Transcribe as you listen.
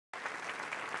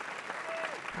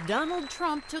Donald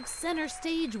Trump took center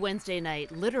stage Wednesday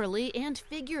night, literally and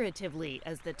figuratively,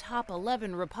 as the top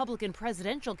 11 Republican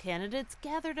presidential candidates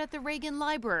gathered at the Reagan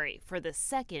Library for the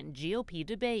second GOP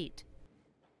debate.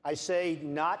 I say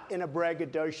not in a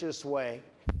braggadocious way.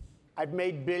 I've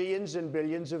made billions and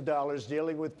billions of dollars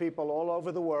dealing with people all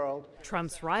over the world.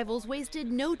 Trump's rivals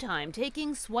wasted no time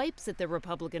taking swipes at the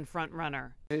Republican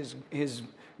frontrunner. His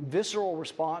visceral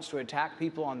response to attack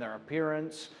people on their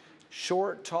appearance,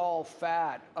 short, tall,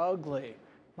 fat, ugly.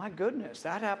 My goodness,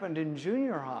 that happened in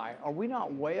junior high. Are we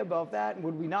not way above that?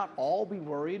 Would we not all be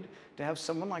worried to have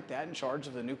someone like that in charge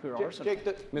of the nuclear arsenal?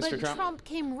 But Trump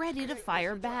came ready to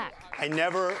fire back. I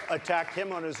never attacked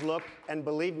him on his look, and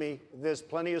believe me, there's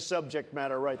plenty of subject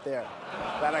matter right there.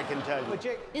 That I can tell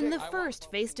you. In the first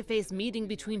face-to-face meeting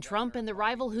between Trump and the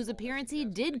rival whose appearance he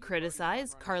did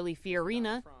criticize, Carly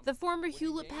Fiorina, the former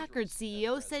Hewlett-Packard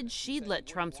CEO said she'd let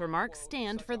Trump's remarks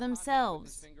stand for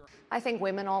themselves. I think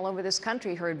women all over this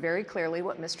country heard very clearly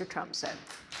what Mr. Trump said.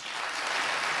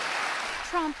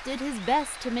 Trump did his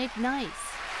best to make nice.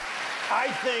 I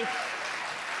think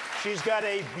she's got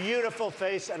a beautiful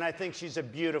face, and I think she's a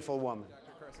beautiful woman.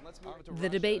 The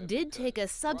debate did take a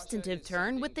substantive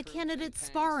turn, with the candidates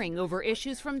sparring over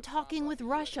issues from talking with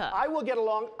Russia. I will get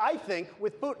along, I think,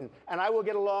 with Putin, and I will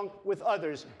get along with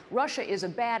others. Russia is a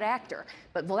bad actor,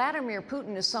 but Vladimir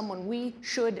Putin is someone we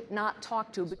should not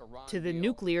talk to. To the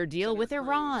nuclear deal with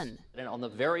Iran. And on the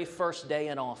very first day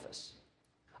in office,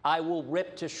 I will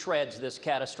rip to shreds this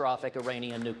catastrophic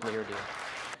Iranian nuclear deal.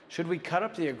 Should we cut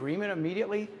up the agreement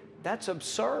immediately? That's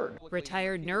absurd.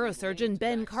 Retired neurosurgeon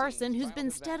Ben Carson, who's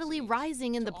been steadily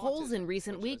rising in the polls in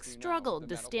recent weeks, struggled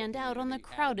to stand out on the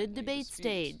crowded debate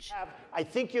stage. I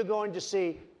think you're going to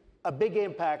see a big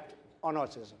impact on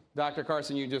autism. Dr.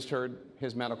 Carson, you just heard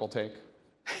his medical take.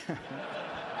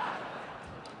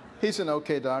 He's an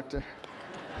okay doctor.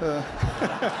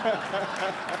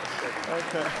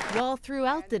 Okay. While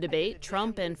throughout the debate,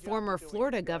 Trump and former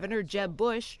Florida Governor Jeb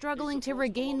Bush, struggling to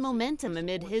regain momentum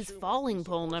amid his falling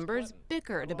poll numbers,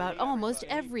 bickered about almost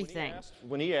everything.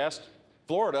 When he asked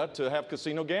Florida to have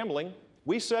casino gambling,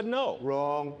 we said no.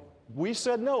 Wrong. We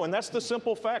said no, and that's the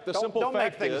simple fact. The simple fact is... Don't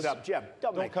make things is, up, Jeb.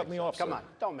 Don't cut me off, Come sir. on,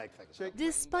 don't make things up.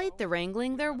 Despite the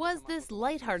wrangling, there was this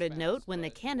lighthearted note when the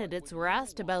candidates were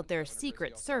asked about their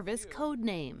Secret Service code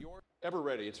name. Ever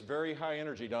ready. It's very high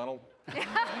energy, Donald.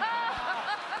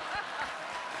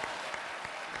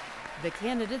 The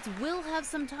candidates will have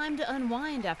some time to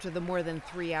unwind after the more than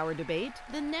 3-hour debate.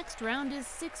 The next round is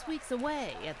 6 weeks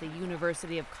away at the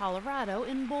University of Colorado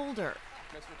in Boulder.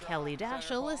 Kelly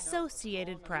Daschle,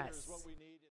 Associated Press.